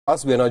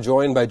We are now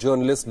joined by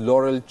journalist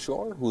Laurel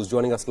Chor, who's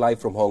joining us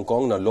live from Hong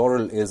Kong. Now,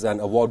 Laurel is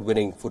an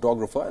award-winning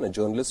photographer and a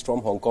journalist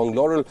from Hong Kong.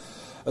 Laurel,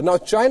 now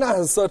China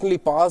has certainly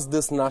passed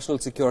this national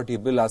security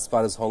bill as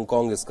far as Hong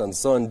Kong is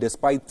concerned,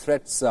 despite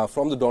threats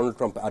from the Donald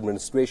Trump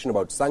administration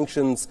about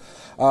sanctions.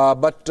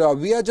 But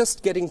we are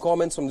just getting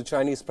comments from the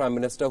Chinese Prime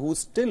Minister, who's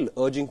still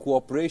urging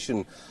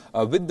cooperation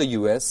with the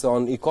U.S.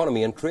 on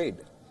economy and trade.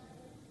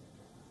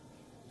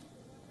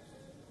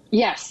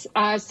 Yes.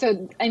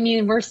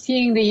 We're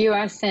seeing the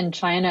U.S. and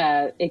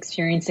China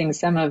experiencing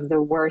some of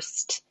the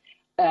worst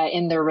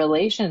in their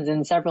relations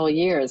in several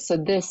years. So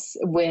this,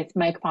 with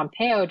Mike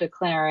Pompeo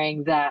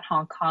declaring that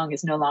Hong Kong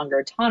is no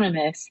longer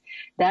autonomous,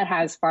 that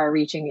has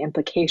far-reaching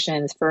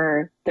implications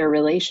for their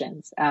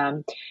relations.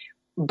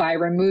 By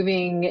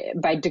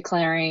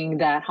declaring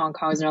that Hong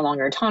Kong is no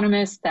longer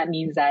autonomous, that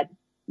means that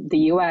the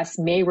U.S.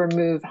 may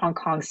remove Hong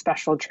Kong's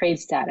special trade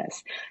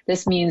status.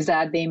 This means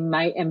that they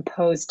might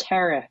impose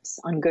tariffs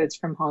on goods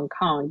from Hong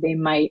Kong. They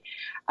might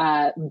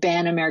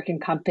ban American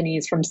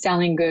companies from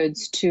selling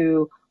goods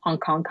to Hong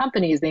Kong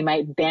companies. They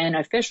might ban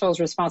officials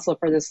responsible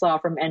for this law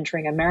from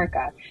entering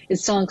America.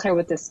 It's still unclear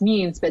what this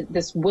means, but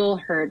this will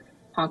hurt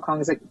Hong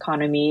Kong's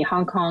economy.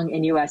 Hong Kong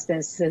and U.S.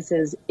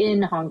 businesses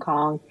in Hong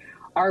Kong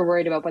are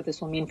worried about what this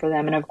will mean for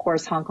them. And of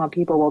course, Hong Kong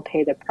people will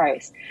pay the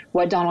price.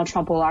 What Donald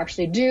Trump will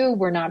actually do,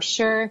 we're not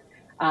sure.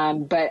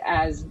 But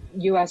as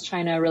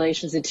U.S.-China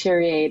relations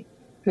deteriorate,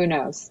 who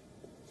knows?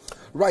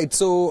 Right.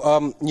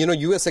 So,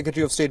 U.S.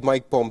 Secretary of State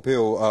Mike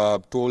Pompeo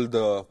told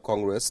the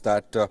Congress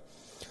that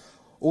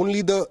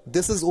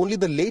this is only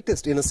the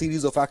latest in a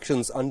series of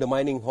actions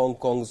undermining Hong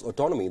Kong's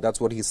autonomy.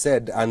 That's what he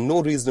said. And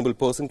no reasonable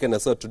person can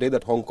assert today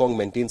that Hong Kong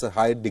maintains a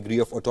higher degree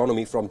of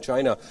autonomy from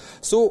China.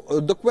 So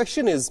the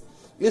question is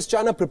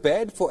China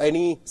prepared for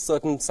any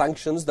certain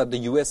sanctions that the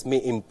U.S.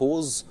 may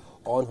impose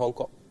on Hong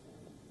Kong?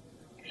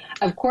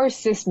 Of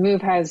course, this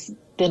move has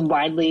been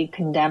widely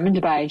condemned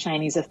by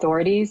Chinese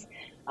authorities.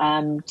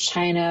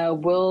 China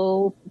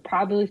will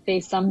probably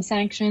face some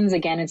sanctions.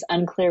 Again, it's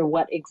unclear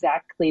what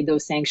exactly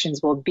those sanctions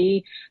will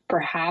be.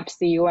 Perhaps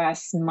the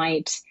U.S.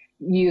 might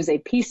use a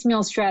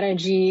piecemeal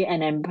strategy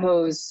and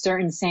impose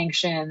certain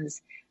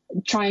sanctions,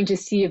 trying to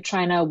see if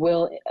China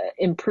will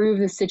improve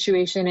the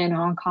situation in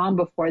Hong Kong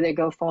before they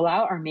go full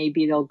out, or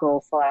maybe they'll go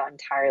full out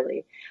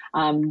entirely.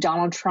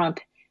 Donald Trump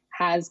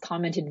has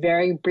commented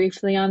very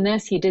briefly on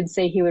this. He did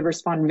say he would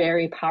respond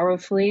very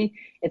powerfully.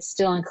 It's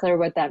still unclear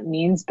what that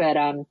means, but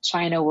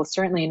China will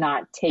certainly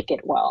not take it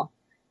well.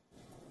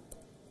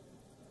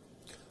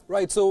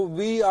 Right, so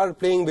we are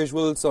playing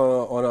visuals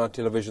on our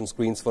television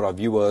screens for our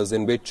viewers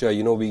in which,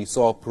 we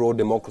saw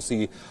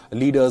pro-democracy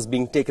leaders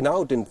being taken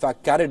out, in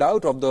fact, carried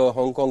out of the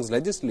Hong Kong's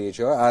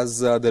legislature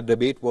as the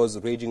debate was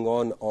raging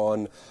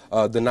on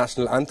the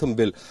national anthem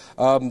bill.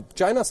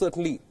 China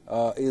certainly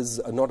is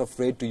not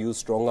afraid to use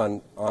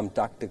strong arm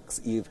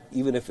tactics,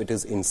 even if it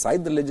is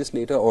inside the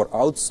legislature or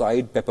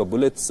outside. Pepper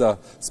bullets,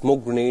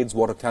 smoke grenades,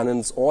 water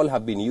cannons, all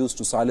have been used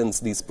to silence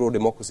these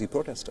pro-democracy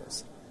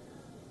protesters.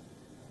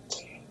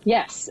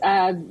 Yes,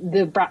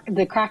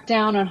 the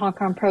crackdown on Hong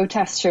Kong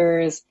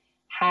protesters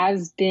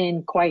has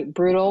been quite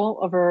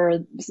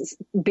brutal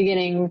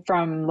beginning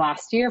from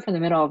the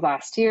middle of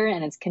last year,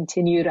 and it's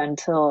continued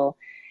until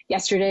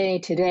yesterday,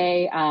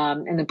 today,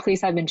 and the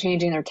police have been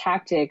changing their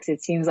tactics.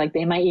 It seems like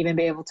they might even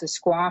be able to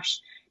squash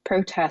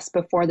protests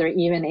before they're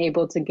even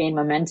able to gain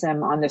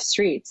momentum on the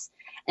streets.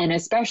 And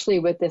especially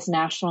with this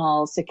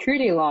national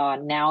security law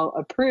now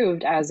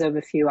approved as of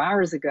a few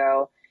hours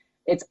ago,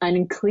 it's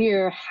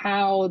unclear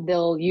how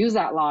they'll use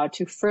that law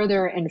to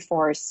further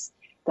enforce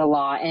the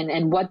law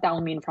and what that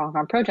will mean for Hong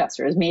Kong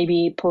protesters.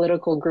 Maybe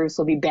political groups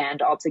will be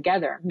banned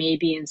altogether.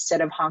 Maybe instead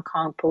of Hong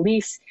Kong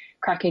police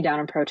cracking down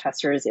on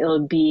protesters,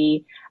 it'll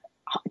be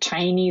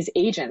Chinese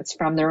agents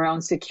from their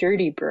own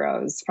security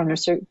bureaus, from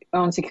their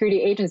own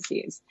security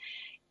agencies.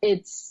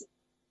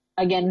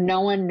 Again,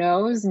 no one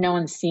knows. No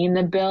one's seen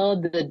the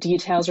bill. The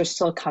details are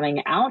still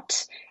coming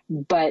out,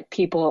 but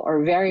people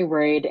are very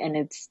worried, and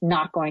it's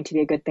not going to be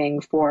a good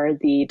thing for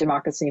the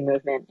democracy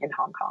movement in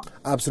Hong Kong.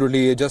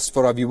 Absolutely. Just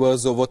for our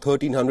viewers, over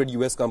 1,300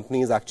 U.S.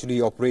 companies actually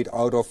operate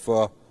out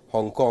of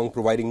Hong Kong,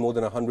 providing more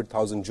than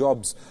 100,000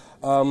 jobs.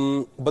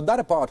 But that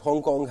apart,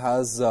 Hong Kong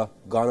has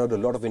garnered a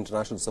lot of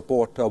international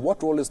support.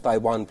 What role is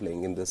Taiwan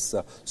playing in this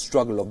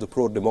struggle of the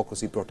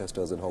pro-democracy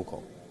protesters in Hong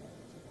Kong?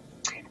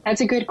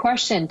 That's a good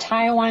question.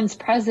 Taiwan's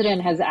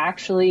president has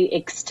actually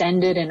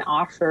extended an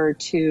offer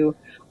to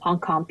Hong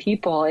Kong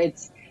people.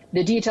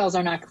 The details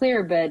are not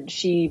clear, but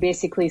she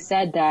basically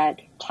said that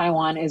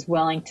Taiwan is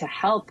willing to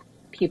help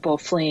people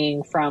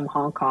fleeing from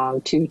Hong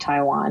Kong to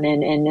Taiwan.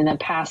 And in the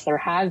past, there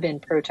have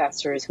been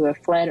protesters who have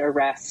fled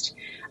arrest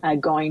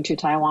going to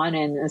Taiwan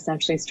and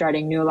essentially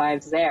starting new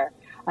lives there.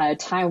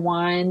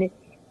 Taiwan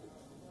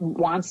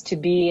wants to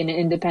be an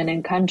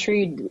independent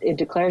country. It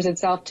declares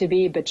itself to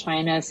be, but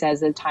China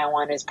says that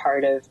Taiwan is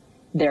part of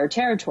their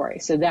territory.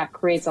 So that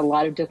creates a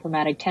lot of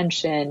diplomatic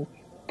tension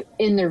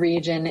in the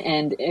region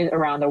and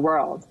around the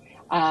world.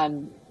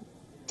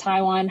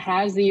 Taiwan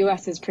has the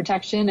U.S.'s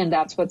protection, and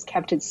that's what's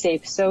kept it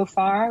safe so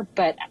far.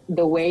 But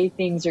the way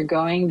things are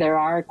going, there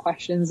are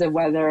questions of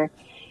whether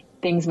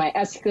things might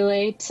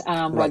escalate,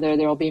 whether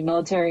there will be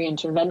military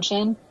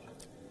intervention.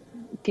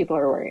 People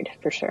are worried,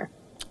 for sure.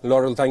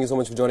 Laurel, thank you so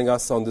much for joining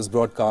us on this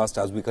broadcast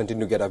as we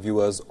continue to get our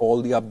viewers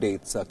all the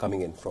updates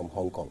coming in from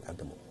Hong Kong at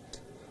the moment.